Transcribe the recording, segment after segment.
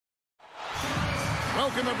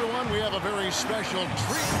Welcome, everyone. We have a very special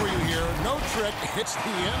treat for you here. No trick. It's the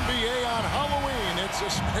NBA on Halloween. It's a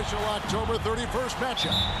special October 31st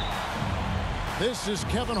matchup. This is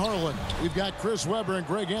Kevin Harlan. We've got Chris Webber and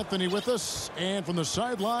Greg Anthony with us. And from the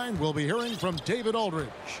sideline, we'll be hearing from David Aldridge.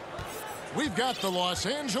 We've got the Los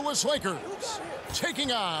Angeles Lakers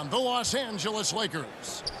taking on the Los Angeles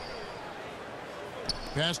Lakers.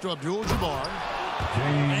 Pass to Abdul-Jabbar.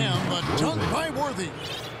 And the dunk by Worthy.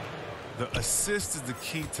 The assist is the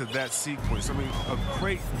key to that sequence. I mean, a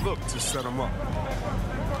great look to set him up.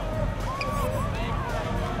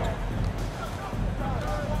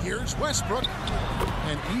 Here's Westbrook.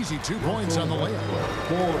 An easy 2 points on the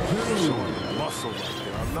layup. Showing muscle right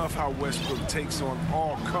there. I love how Westbrook takes on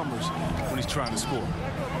all comers when he's trying to score.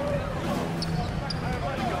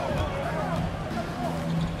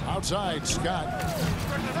 Outside, Scott.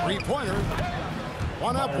 Three-pointer.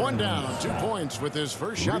 One up, one down. 2 points with his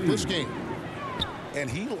first shot this game. And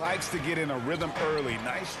he likes to get in a rhythm early.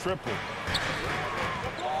 Nice triple.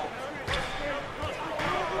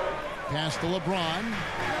 Pass to LeBron.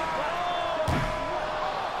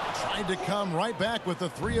 Tried to come right back with the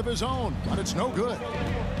three of his own, but it's no good.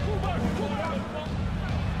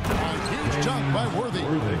 A huge dunk by Worthy.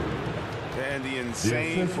 And the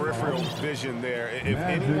insane peripheral vision there. If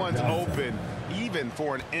anyone's open, even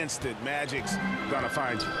for an instant, Magic's gonna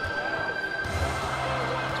find you.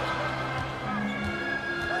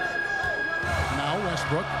 Now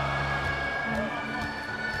Westbrook.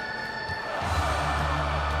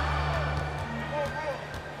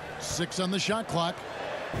 Six on the shot clock.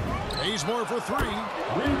 Bazemore for three.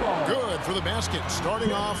 Good for the basket.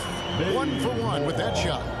 Starting off 1 for 1 with that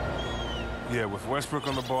shot. Yeah, with Westbrook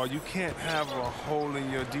on the ball, you can't have a hole in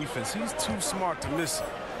your defense. He's too smart to miss it.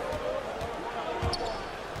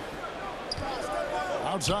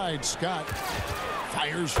 Outside, Scott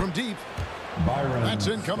fires from deep. That's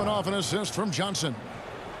in, coming off an assist from Johnson.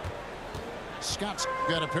 Scott's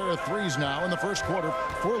got a pair of threes now in the first quarter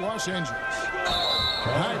for Los Angeles.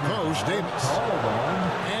 High post, Davis.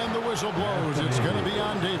 And the whistle blows. It's going to be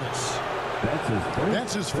on Davis.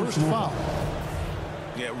 That's his first foul.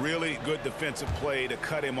 Yeah, really good defensive play to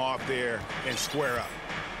cut him off there and square up.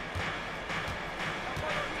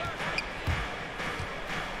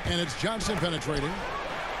 And it's Johnson penetrating.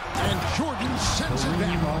 And Jordan sends it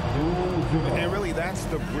back. And really, that's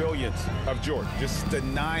the brilliance of Jordan. Just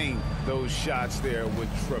denying those shots there with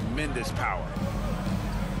tremendous power.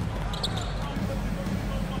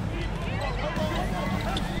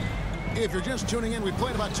 If you're just tuning in, we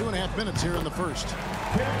played about 2.5 minutes here in the first.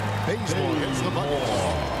 Bazemore hits the bucket.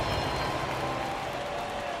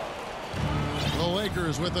 The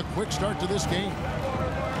Lakers with a quick start to this game.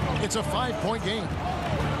 It's a 5-point game.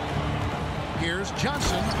 Here's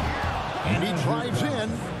Johnson, and he drives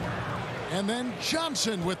in, and then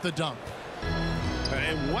Johnson with the dunk.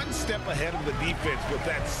 And one step ahead of the defense with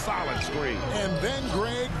that solid screen. And then,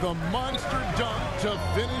 Greg, the monster dunk to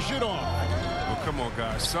finish it off. Well, come on,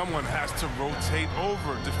 guys. Someone has to rotate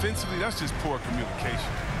over. Defensively, that's just poor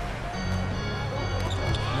communication.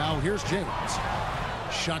 Now here's James.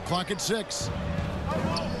 Shot clock at 6.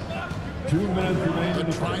 2 minutes remaining.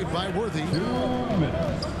 The drive by Worthy. 2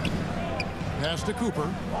 minutes. Pass to Cooper.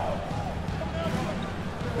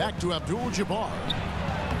 Back to Abdul-Jabbar.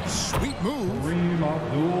 Sweet move.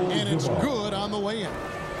 And it's good on the way-in.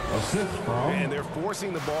 Assist from. And they're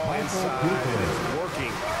forcing the ball inside, and it's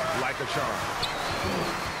working like a charm.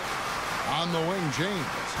 On the wing, James.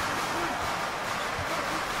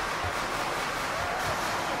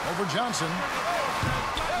 Over Johnson.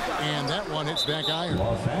 And that one hits back iron.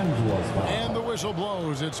 Los Angeles foul. And the whistle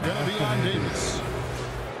blows. It's going to be on Davis.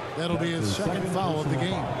 That'll be his second foul of the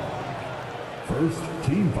game. First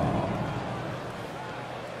team foul.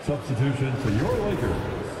 Substitution for your Lakers.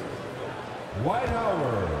 White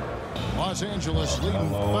Howard. Los Angeles leading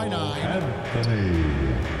by 9. Anthony.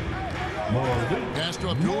 Pass to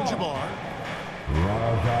Abdul-Jabbar.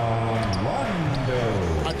 Rajon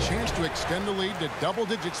Rondo. A chance to extend the lead to double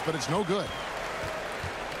digits, but it's no good.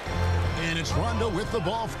 And it's Rondo with the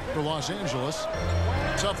ball for Los Angeles.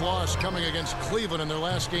 Tough loss coming against Cleveland in their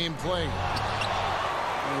last game played.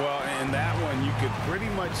 Well, in that one, you could pretty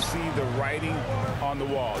much see the writing on the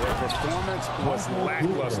wall. Their performance was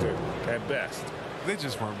lackluster at best. They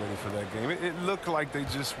just weren't ready for that game. It looked like they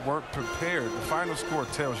just weren't prepared. The final score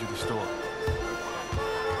tells you the story.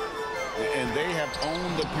 And they have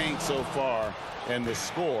owned the paint so far, and the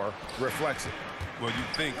score reflects it. Well, you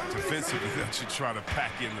think defensively that should try to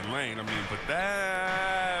pack in the lane. I mean, but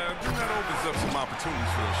that opens up some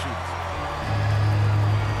opportunities for the shooters.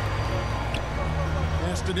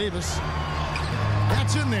 Pass to Davis.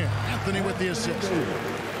 That's in there. Anthony with the assist.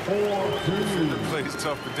 The play is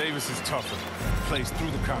tough, but Davis is tougher. Plays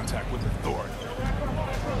through the contact with authority.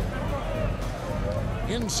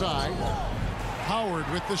 Inside, Howard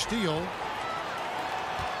with the steal.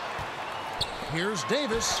 Here's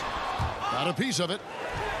Davis. Got a piece of it.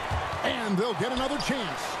 And they'll get another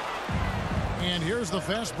chance. And here's the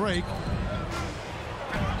fast break.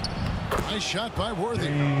 Nice shot by Worthy.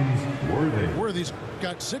 Worthy's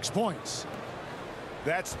got 6 points.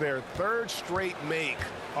 That's their third straight make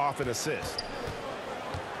off an assist.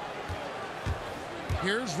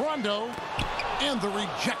 Here's Rondo. And the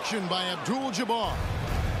rejection by Abdul-Jabbar.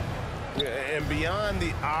 And beyond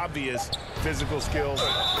the obvious physical skills,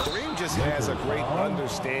 Kareem just has a great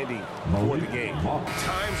understanding for the game.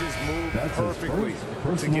 Times his move perfectly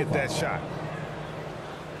to get that shot.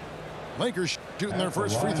 Lakers shooting their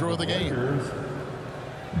first free throw of the game.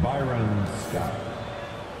 Byron Scott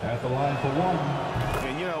at the line for one.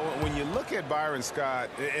 And, you know, when you look at Byron Scott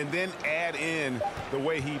and then add in the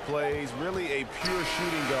way he plays, really a pure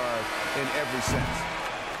shooting guard in every sense.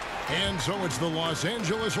 And so it's the Los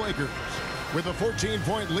Angeles Lakers with a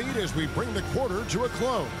 14-point lead as we bring the quarter to a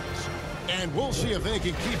close. And we'll see if they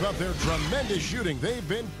can keep up their tremendous shooting they've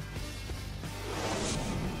been.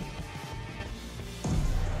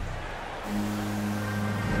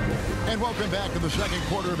 And welcome back to the second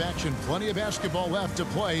quarter of action. Plenty of basketball left to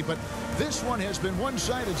play, but this one has been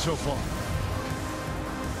one-sided so far.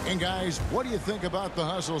 And guys, what do you think about the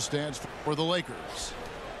hustle stance for the Lakers?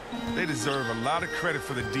 They deserve a lot of credit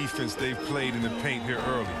for the defense they've played in the paint here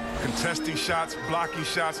early. Contesting shots, blocking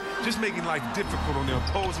shots, just making life difficult on their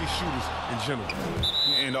opposing shooters in general.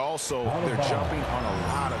 And also, they're jumping on a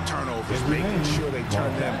lot of turnovers, making sure they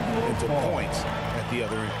turn them into points at the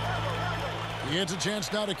other end. He gets a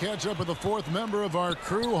chance now to catch up with the fourth member of our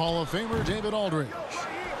crew, Hall of Famer David Aldridge.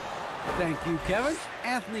 Thank you, Kevin.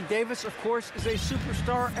 Anthony Davis, of course, is a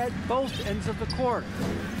superstar at both ends of the court.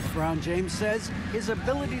 LeBron James says his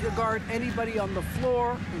ability to guard anybody on the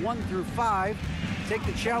floor, 1 through 5, take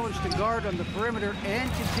the challenge to guard on the perimeter,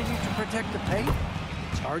 and continue to protect the paint,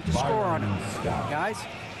 it's hard to score on him. Guys?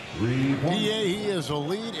 He is a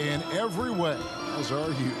lead in every way, as are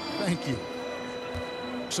you. Thank you.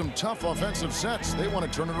 Some tough offensive sets. They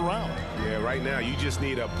want to turn it around. Yeah, right now you just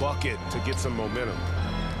need a bucket to get some momentum.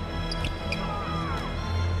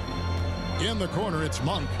 In the corner, it's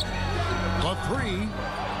Monk. A three.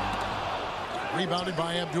 Rebounded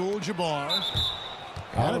by Abdul-Jabbar.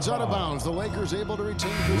 And it's out of bounds. The Lakers able to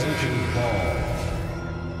retain possession.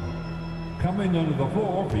 Coming onto the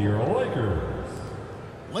floor for your Lakers.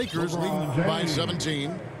 Lakers lead by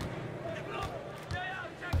 17.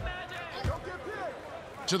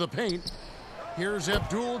 To the paint. Here's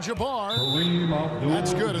Abdul-Jabbar.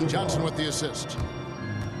 That's good, and Johnson with the assist.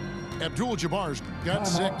 Abdul-Jabbar's got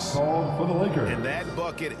 6. For the Lakers. And that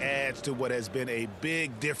bucket adds to what has been a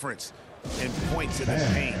big difference in points in the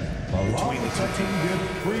paint between the two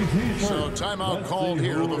teams. So timeout called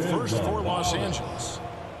here, the first for Los Angeles.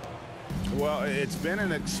 Well, it's been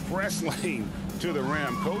an express lane to the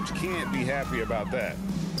rim. Coach can't be happy about that.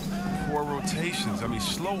 Poor rotations. I mean,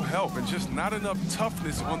 slow help and just not enough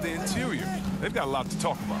toughness on the interior. They've got a lot to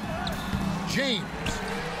talk about. James.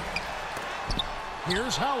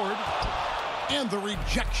 Here's Howard. And the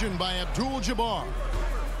rejection by Abdul-Jabbar.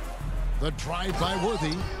 The drive by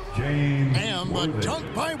Worthy. James and the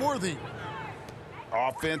dunk by Worthy.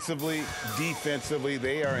 Offensively, defensively,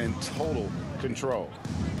 they are in total control.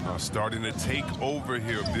 Starting to take over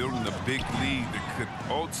here, building a big lead that could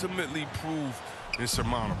ultimately prove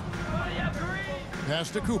insurmountable.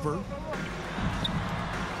 Pass to Cooper.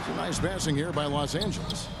 Some nice passing here by Los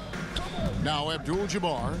Angeles. Now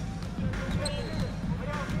Abdul-Jabbar.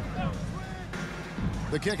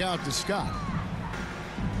 The kick out to Scott.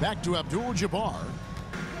 Back to Abdul-Jabbar.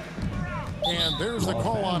 And there's the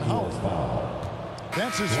call on Howard.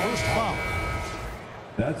 That's his first foul.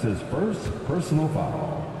 That's his first personal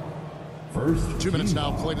foul. First 2 minutes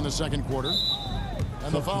now played in the second quarter.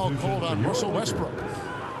 And the foul called on Russell Westbrook.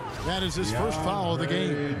 That is his first foul of the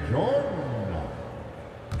game. Jordan.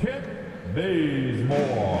 Kent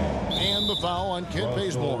Bazemore. And the foul on Kent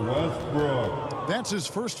Bazemore. Westbrook. That's his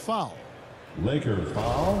first foul. Lakers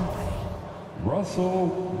foul. Russell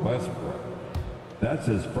Westbrook. That's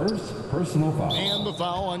his first personal foul. And the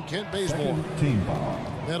foul on Kent Bazemore. Second team foul.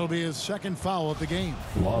 That'll be his second foul of the game.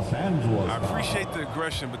 Los Angeles I appreciate foul. the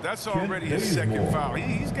aggression, but that's already his second foul.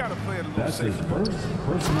 He's got to play it a little That's safer. his first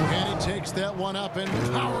personal foul. And he takes that one up and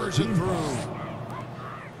powers it through.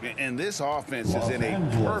 And this offense is in a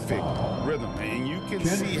perfect rhythm, and you can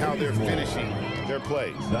see how they're finishing their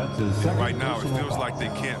plays. That's his second Right now, it personal feels foul. like they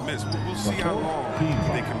can't miss. We'll see how long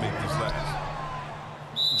they can make this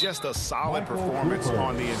last. Just a solid Michael performance Cooper.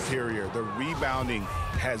 on the interior. The rebounding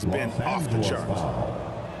has been off the charts.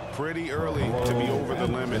 Pretty early to be over the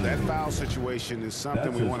limit. That foul situation is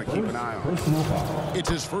something we want to keep an eye on. Personal foul. It's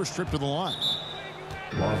his first trip to the line.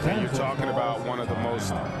 And you're talking about one of the most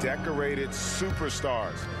decorated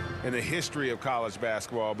superstars in the history of college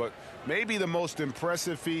basketball, but maybe the most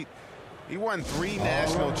impressive feat. He won 3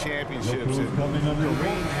 national championships, and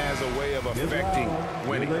Kareem has a way of affecting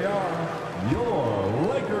winning. Here they are, your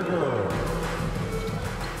Laker girls.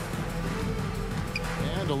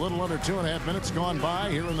 And a little under 2.5 minutes gone by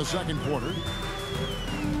here in the second quarter.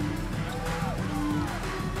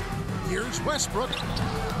 Here's Westbrook.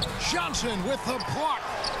 Johnson with the block.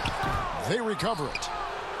 They recover it.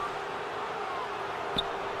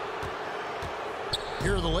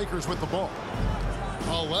 Here are the Lakers with the ball.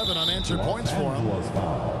 11 unanswered points for him.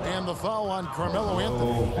 And the foul on Carmelo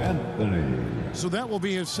Anthony. So that will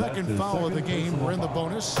be his second foul of the game. We're in the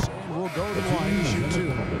bonus. And we'll go to the line to shoot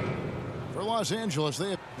 2. For Los Angeles, they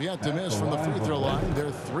have yet to miss from the free throw line.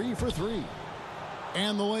 They're 3 for 3.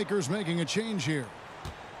 And the Lakers making a change here.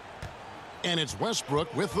 And it's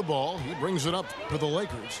Westbrook with the ball. He brings it up for the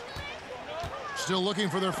Lakers. Still looking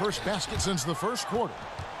for their first basket since the first quarter.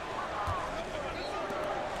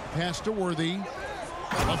 Pass to Worthy.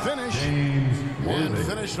 A finish. And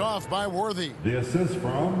finished off by Worthy. The assist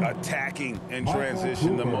from Attacking in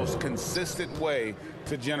transition, the most consistent way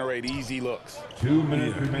to generate easy looks. 2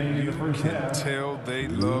 minutes remaining in the first half. Tell they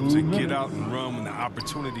love to get out and run when the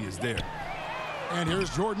opportunity is there. And here's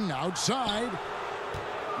Jordan outside.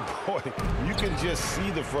 Boy, you can just see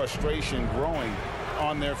the frustration growing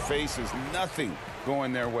on their faces. Nothing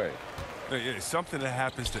going their way. It's something that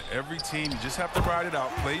happens to every team. You just have to ride it out,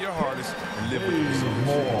 play your hardest, and live with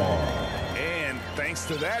it. And thanks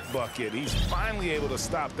to that bucket, he's finally able to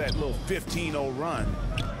stop that little 15-0 run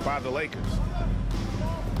by the Lakers.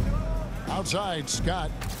 Outside,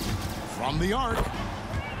 Scott from the arc.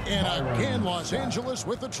 And again, Los Angeles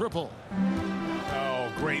with the triple. Oh,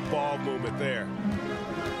 great ball movement there.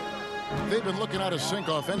 They've been looking out of sync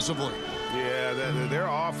offensively. Yeah, their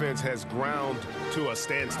offense has ground to a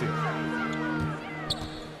standstill.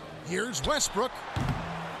 Here's Westbrook.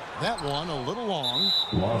 That one a little long.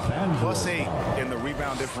 Los Angeles +8 in the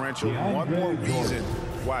rebound differential. One more reason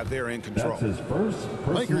why they're in control. That's his first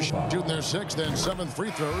Lakers personal foul. shooting their 6th and 7th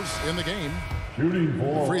free throws in the game. Shooting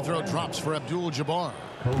for Free throw drops for Abdul-Jabbar.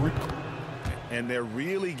 And they're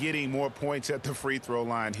really getting more points at the free throw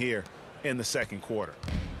line here in the second quarter.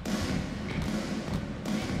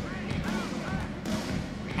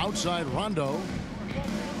 Outside Rondo.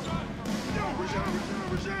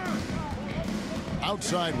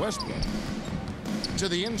 Outside Westbrook. To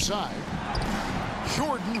the inside.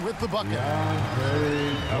 Jordan with the bucket.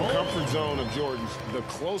 A comfort zone of Jordan's. The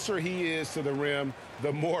closer he is to the rim,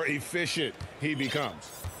 the more efficient he becomes.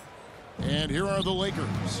 And here are the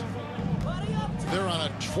Lakers. They're on a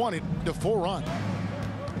 20-4 run.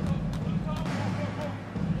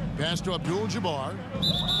 Pass to Abdul-Jabbar.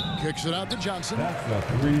 Kicks it out to Johnson. That's a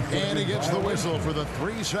 3-second And he gets the violation. whistle for the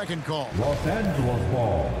 3-second call. Los Angeles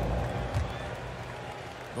ball.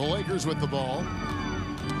 The Lakers with the ball.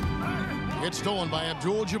 It's stolen by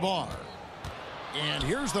Abdul-Jabbar. And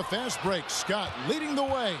here's the fast break. Scott leading the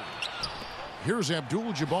way. Here's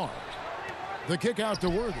Abdul-Jabbar. The kick out to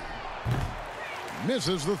Worthy.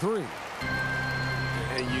 Misses the 3.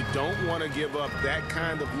 And you don't want to give up that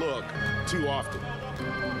kind of look too often.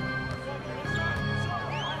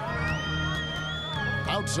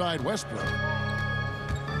 Outside Westbrook.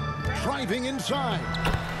 Driving inside.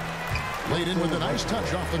 Laid in with a nice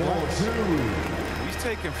touch off the glass. He's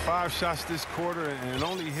taken 5 shots this quarter and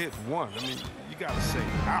only hit 1. I mean, you got to say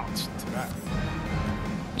ouch to that.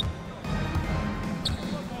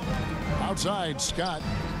 Outside, Scott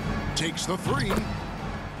takes the 3.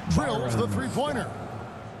 Drills the 3-pointer.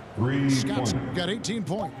 Scott's got 18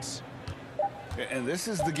 points. And this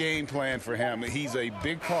is the game plan for him. He's a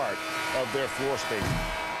big part of their floor spacing.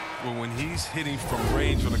 Well, when he's hitting from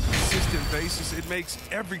range on a consistent basis, it makes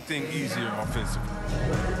everything easier offensively.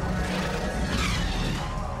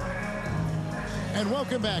 And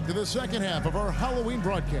welcome back to the second half of our Halloween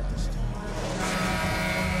broadcast.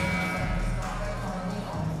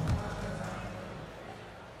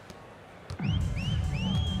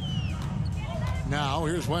 Now,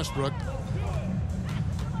 here's Westbrook.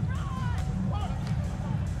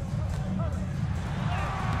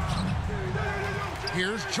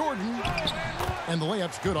 Here's Jordan. And the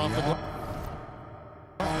layup's good off the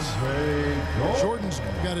glass. Jordan's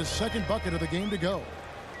got his second bucket of the game to go.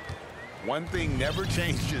 One thing never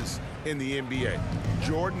changes in the NBA.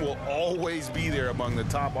 Jordan will always be there among the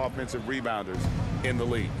top offensive rebounders in the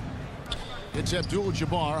league. It's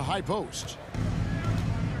Abdul-Jabbar, high post.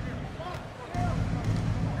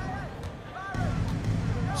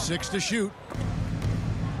 Six to shoot.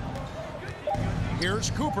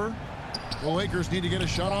 Here's Cooper. The Lakers need to get a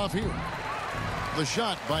shot off here. The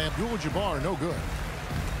shot by Abdul-Jabbar, no good.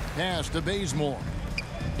 Pass to Bazemore.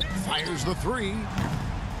 Fires the three.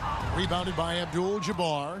 Rebounded by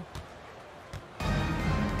Abdul-Jabbar.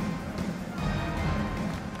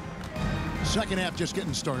 Second half just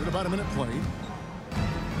getting started. About a minute played.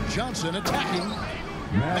 Johnson attacking.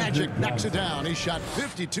 Magic knocks it down. He shot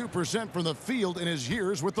 52% from the field in his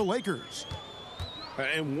years with the Lakers.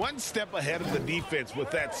 And one step ahead of the defense with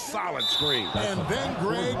that solid screen. And then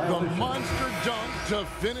Greg, the monster dunk to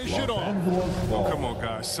finish it off. Oh, come on,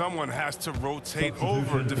 guys. Someone has to rotate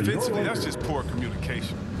over defensively. That's just poor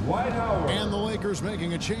communication. And the Lakers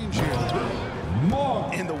making a change here.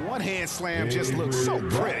 And the one-hand slam just looks so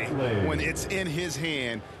pretty when it's in his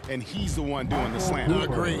hand and he's the one doing the slam.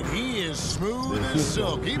 Agreed. He is smooth as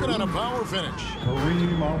silk, even on a power finish.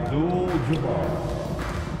 Kareem Abdul-Jabbar.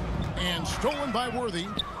 And stolen by Worthy.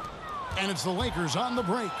 And it's the Lakers on the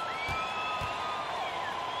break.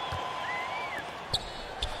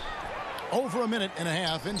 Over a minute and a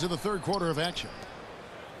half into the third quarter of action.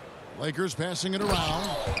 Lakers passing it around.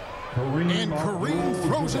 And Kareem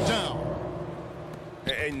throws it down.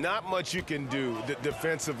 And not much you can do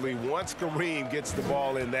defensively once Kareem gets the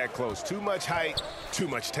ball in that close. Too much height, too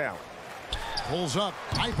much talent. Pulls up,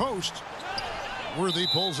 high post. Worthy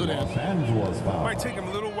pulls it in. Might take him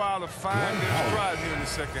a little while to find their stride here in the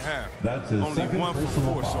second half. That's his Only second 1 for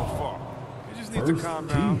 4 so far. They just need to calm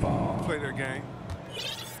down, play their game.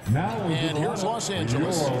 And here's Los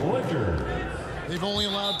Angeles. They've only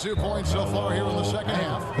allowed 2 points so far here in the second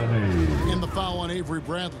half. In the foul on Avery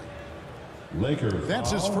Bradley. Lakers.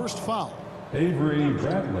 That's his first foul. Avery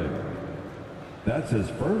Bradley. That's his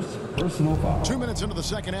first personal foul. 2 minutes into the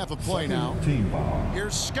second half of play now. Team foul.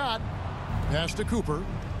 Here's Scott. Pass to Cooper.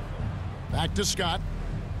 Back to Scott.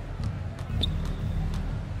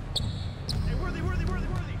 Hey, Worthy.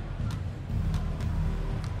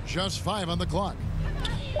 Just 5 on the clock.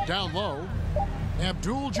 Down low.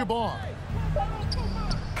 Abdul-Jabbar.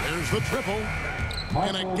 There's the triple.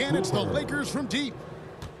 And again, it's the Lakers from deep.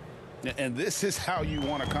 And this is how you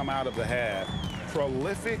want to come out of the half.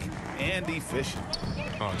 Prolific and efficient.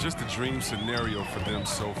 Oh, just a dream scenario for them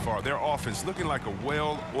so far. Their offense looking like a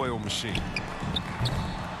well-oiled machine.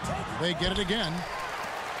 They get it again.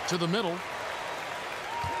 To the middle.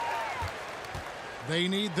 They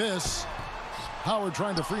need this. Howard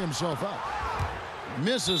trying to free himself up.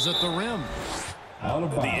 Misses at the rim.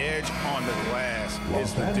 The edge on the glass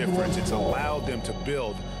is the difference. It's allowed them to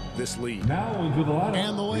build this lead. Now into the lineup.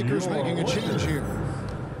 And the Lakers making a change here.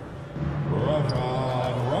 Rondo.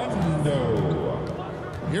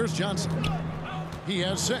 Here's Johnson. He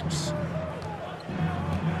has 6.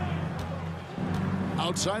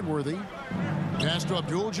 Outside Worthy. Pass to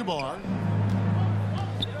Abdul-Jabbar.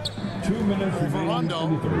 2 minutes Over remaining Rondo.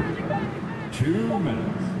 in the third. 2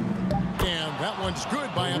 minutes. And that one's good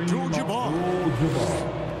by Abdul-Jabbar.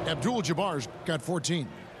 Abdul-Jabbar's got 14.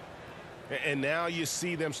 And now you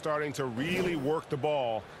see them starting to really work the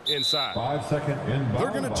ball inside. 5-second inbound.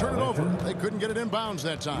 They're going to turn it over. They couldn't get it in bounds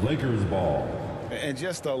that time. Lakers ball. And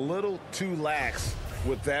just a little too lax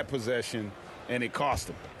with that possession, and it cost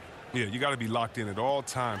them. Yeah, you got to be locked in at all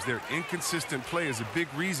times. Their inconsistent play is a big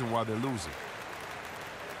reason why they're losing.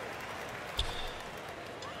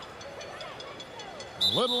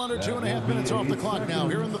 A little under 2.5 minutes off the clock now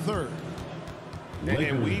here in the third.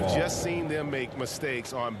 And we've just seen them make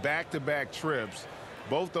mistakes on back-to-back trips.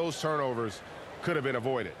 Both those turnovers could have been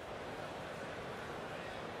avoided.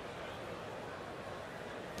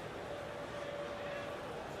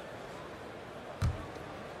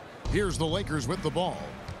 Here's the Lakers with the ball.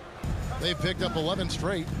 They've picked up 11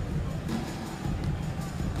 straight.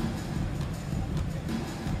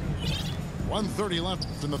 .130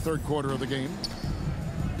 left in the third quarter of the game.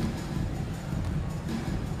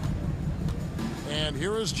 And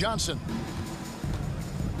here is Johnson.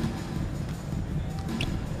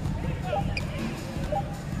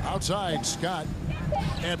 Outside, Scott.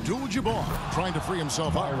 Abdul-Jabbar trying to free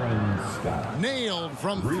himself up. Nailed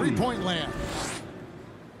from three-point land.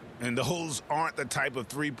 And those aren't the type of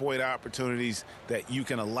three-point opportunities that you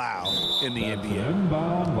can allow in the NBA.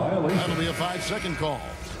 That'll be a 5-second call.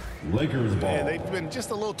 Lakers ball. And they've been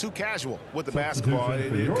just a little too casual with the basketball.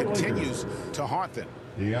 It continues to haunt them.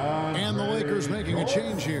 And the Lakers making a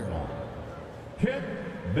change here. Kent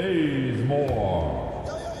Bazemore.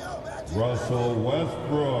 Russell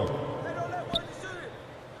Westbrook.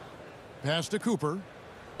 Pass to Cooper.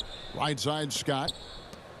 Right side, Scott.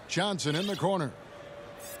 Johnson in the corner.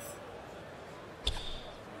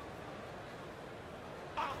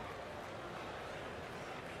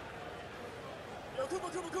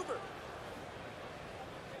 Cooper.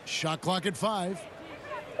 Shot clock at 5.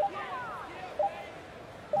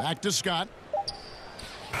 Back to Scott.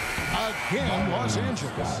 Again, Los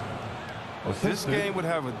Angeles. This game would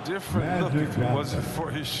have a different look if it wasn't for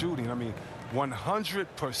his shooting. I mean,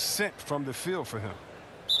 100% from the field for him.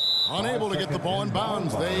 Unable to get the ball in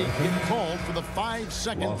bounds. They get called for the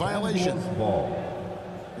 5-second violation.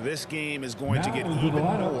 This game is going to get even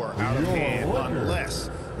more out of hand unless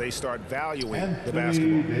they start valuing the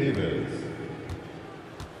basketball.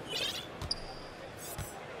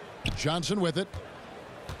 Johnson with it.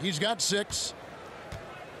 He's got 6.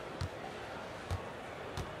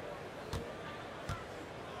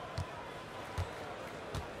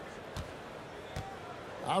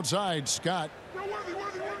 Outside, Scott.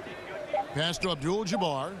 Pass to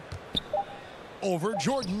Abdul-Jabbar. Over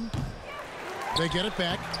Jordan. They get it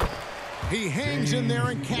back. He hangs in there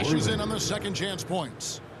and cashes in on the second chance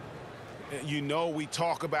points. You know, we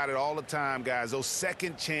talk about it all the time, guys. Those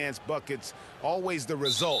second chance buckets, always the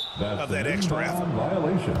result of that extra effort.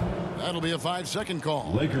 Violation. That'll be a 5-second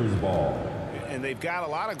call. Lakers ball. And they've got a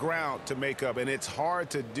lot of ground to make up, and it's hard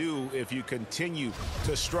to do if you continue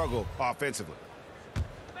to struggle offensively.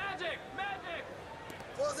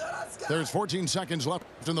 There's 14 seconds left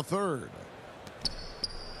in the third.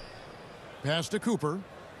 Pass to Cooper.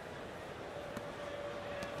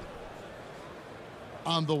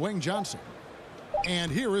 On the wing, Johnson.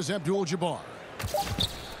 And here is Abdul-Jabbar.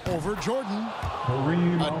 Over Jordan.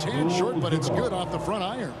 A tad short, but it's good off the front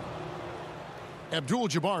iron.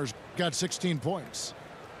 Abdul-Jabbar's got 16 points.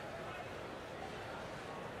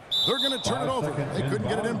 They're going to turn it over. They couldn't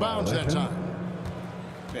get it in bounds that time.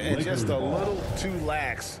 And just a little too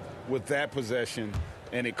lax with that possession,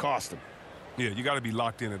 and it cost them. Yeah, you got to be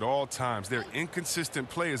locked in at all times. Their inconsistent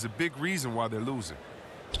play is a big reason why they're losing.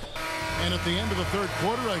 And at the end of the third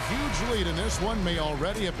quarter, a huge lead in this one may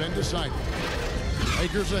already have been decided.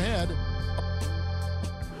 Lakers ahead.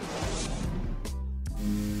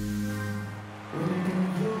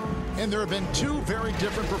 And there have been 2 very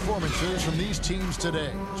different performances from these teams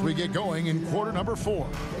today as we get going in quarter number 4.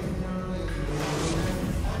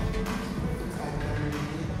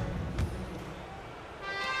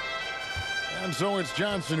 And so it's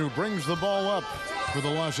Johnson who brings the ball up for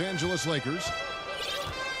the Los Angeles Lakers.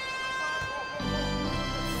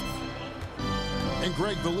 And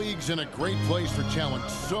Greg, the league's in a great place for talent.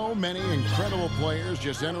 So many incredible players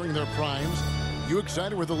just entering their primes. You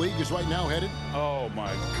excited where the league is right now headed? Oh,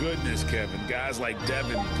 my goodness, Kevin. Guys like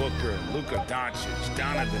Devin Booker, Luka Doncic,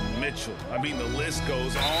 Donovan Mitchell. I mean, the list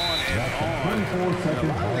goes on and on. A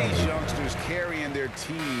lot of these youngsters carrying their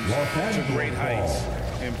teams to great heights.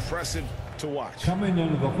 Impressive to watch. Coming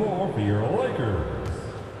into the floor for your Lakers.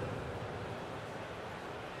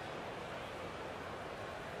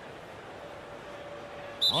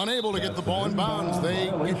 Unable to get the ball in bounds. They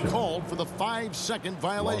get called for the 5-second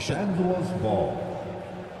violation. Los Angeles ball.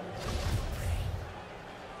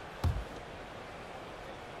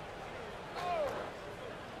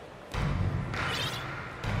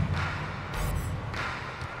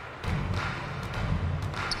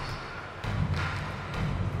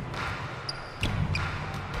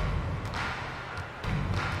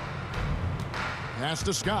 Pass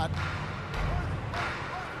to Scott.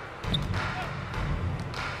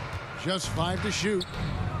 Just 5 to shoot.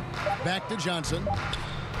 Back to Johnson.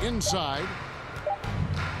 Inside.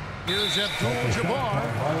 Here's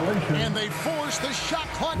Abdul-Jabbar. And they force the shot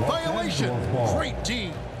clock violation. Great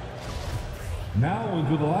team. Now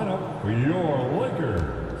into the lineup for your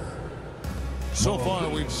Lakers. So far,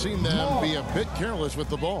 we've seen them be a bit careless with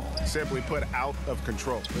the ball. Simply put, out of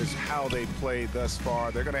control is how they played thus far.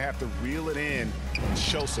 They're going to have to reel it in and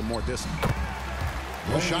show some more discipline.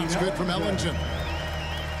 The shot's good from Ellington.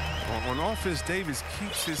 On offense, Davis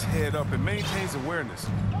keeps his head up and maintains awareness.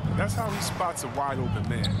 That's how he spots a wide open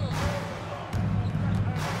man.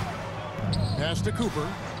 Pass to Cooper.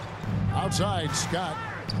 Outside, Scott.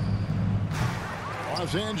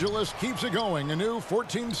 Los Angeles keeps it going. A new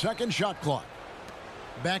 14-second shot clock.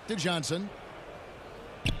 Back to Johnson.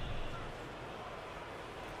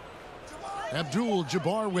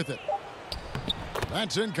 Abdul-Jabbar with it.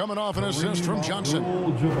 That's in, coming off an assist from Johnson.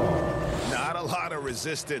 Not a lot of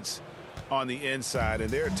resistance on the inside, and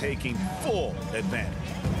they're taking full advantage.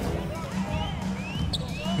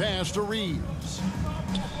 Pass to Reeves.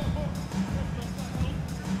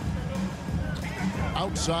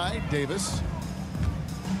 Outside, Davis.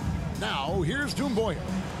 Now, here's Dumboya.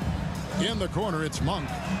 In the corner, it's Monk.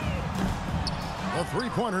 The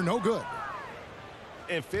three-pointer, no good.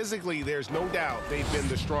 And physically, there's no doubt they've been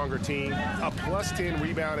the stronger team. A +10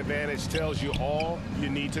 rebound advantage tells you all you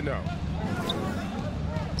need to know.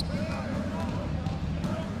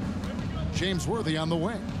 James Worthy on the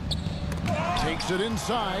wing. Takes it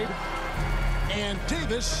inside. And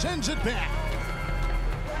Davis sends it back.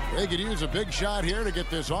 They could use a big shot here to get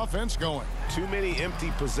this offense going. Too many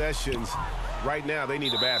empty possessions. Right now, they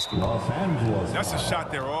need a basket. Los Angeles. That's a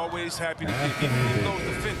shot they're always happy to get. Even goes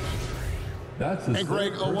the finish. And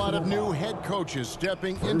Greg, a lot of new head coaches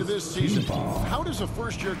stepping into this season. How does a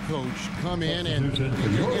first-year coach come in and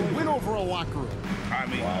win over a locker room? I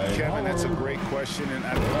mean, Kevin, that's a great question. And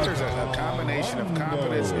I think there's a combination of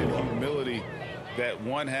confidence and humility that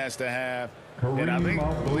one has to have. And I think,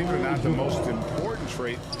 believe it or not, the most important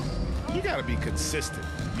trait, you got to be consistent.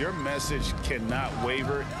 Your message cannot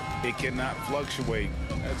waver. It cannot fluctuate.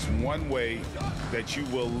 That's one way that you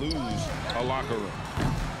will lose a locker room.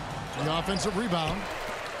 The offensive rebound.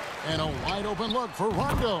 And a wide open look for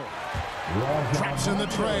Rondo. Traps in the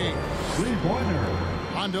tray. Three-pointer.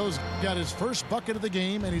 Rondo's got his first bucket of the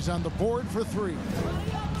game, and he's on the board for three.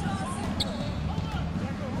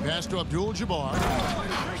 Pass to Abdul-Jabbar.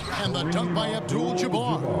 And the dunk by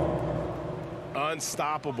Abdul-Jabbar.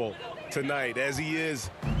 Unstoppable tonight, as he is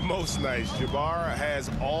most nights. Jabbar has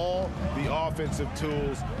all the offensive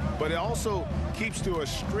tools, but it also keeps to a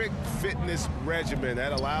strict fitness regimen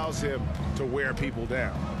that allows him to wear people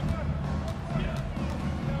down.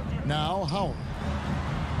 Now Howard.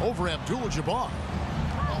 Over Abdul-Jabbar.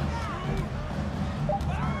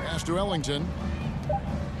 Pass to Ellington.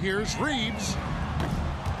 Here's Reeves.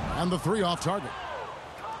 And the three off target.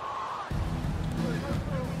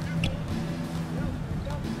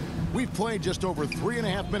 We've played just over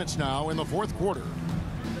 3.5 minutes now in the fourth quarter.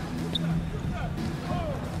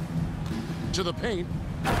 To the paint.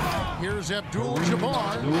 Here's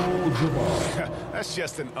Abdul-Jabbar. That's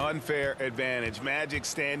just an unfair advantage. Magic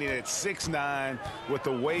standing at 6'9", with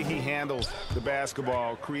the way he handles the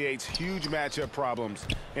basketball creates huge matchup problems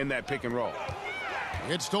in that pick and roll.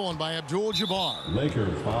 It's stolen by Abdul-Jabbar.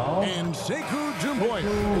 Lakers foul. And Sekou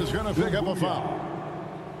Doumbouya is going to pick up a foul.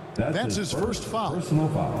 That's his first foul. Personal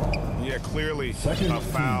foul. Yeah, clearly Second a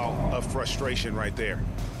foul foul. of frustration right there.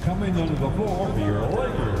 Coming onto the floor for your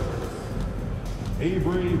Lakers,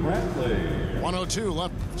 Avery Bradley. 1:02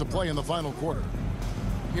 left to play in the final quarter.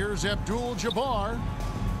 Here's Abdul-Jabbar.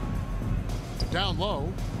 Down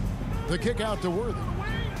low. The kick out to Worthy.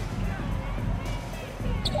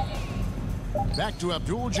 Back to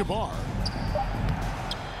Abdul-Jabbar.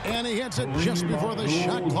 And he hits it just before the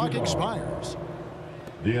shot clock expires.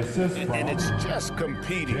 The assist from And it's just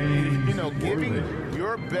competing. You know, giving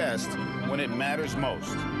your best when it matters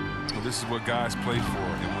most. Well, this is what guys play for,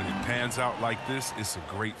 and when it pans out like this, it's a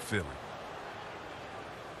great feeling.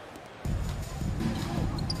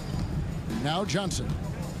 Now Johnson.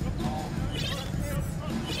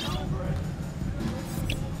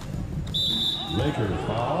 Lakers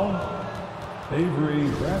foul. Avery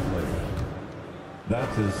Bradley.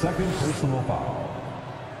 That's his second personal foul.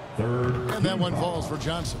 Third. And that one foul. falls for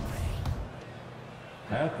Johnson.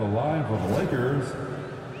 At the line for the Lakers.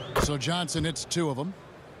 So Johnson hits two of them.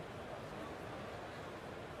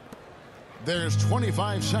 There's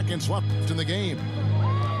 25 seconds left in the game.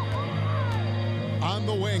 On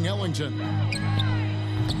the wing, Ellington.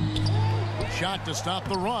 Shot to stop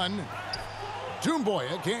the run.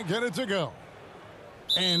 Doumbouya can't get it to go.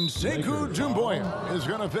 And Sekou Doumbouya is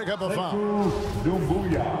going to pick up a foul.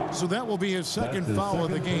 Doumbouya. So that will be his second his foul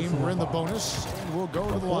of the second game. personal We're in the foul. bonus, and we'll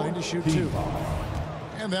go to the line to shoot Team two. foul.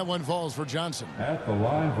 And that one falls for Johnson. At the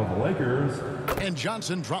line for the Lakers. And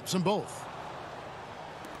Johnson drops them both.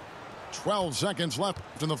 12 seconds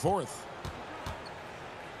left in the fourth.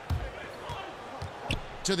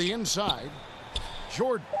 To the inside.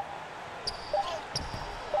 Jordan.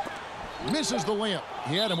 Misses the layup.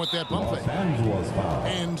 He had him with that pump Los fake. Angeles foul.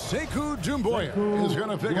 And Sekou Doumbouya is going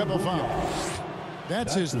to pick up a foul.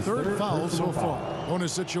 That's his third foul so far.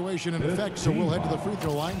 Bonus situation in effect, so we'll head to the free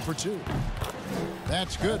throw line for two.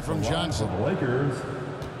 That's good from Johnson. For the Lakers,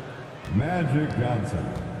 Magic Johnson.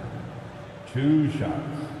 2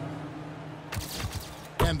 shots.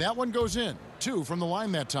 And that one goes in. 2 from the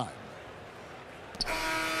line that time.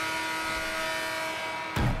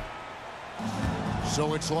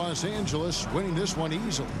 So it's Los Angeles winning this one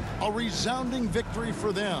easily. A resounding victory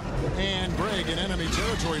for them. And Greg in enemy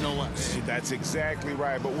territory, no less. That's exactly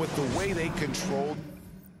right. But with the way they controlled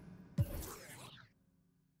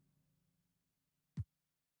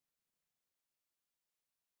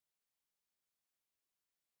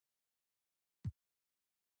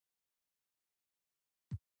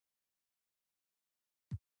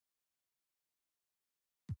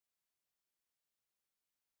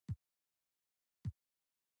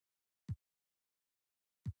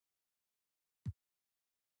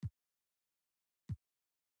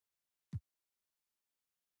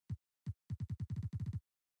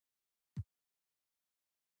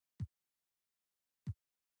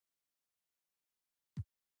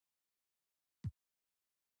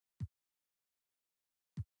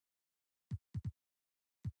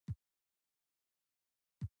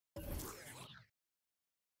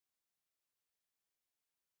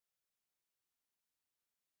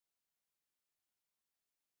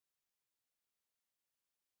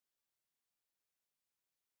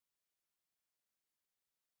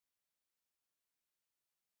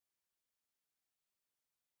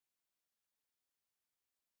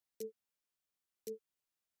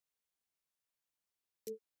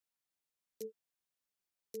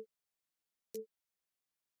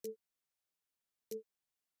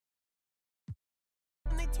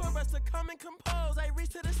tour bus to come and compose. I reach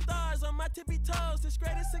to the stars on my tippy toes. This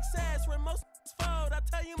greatest success where most fold. I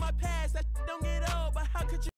tell you my past, that don't get old, but how could you?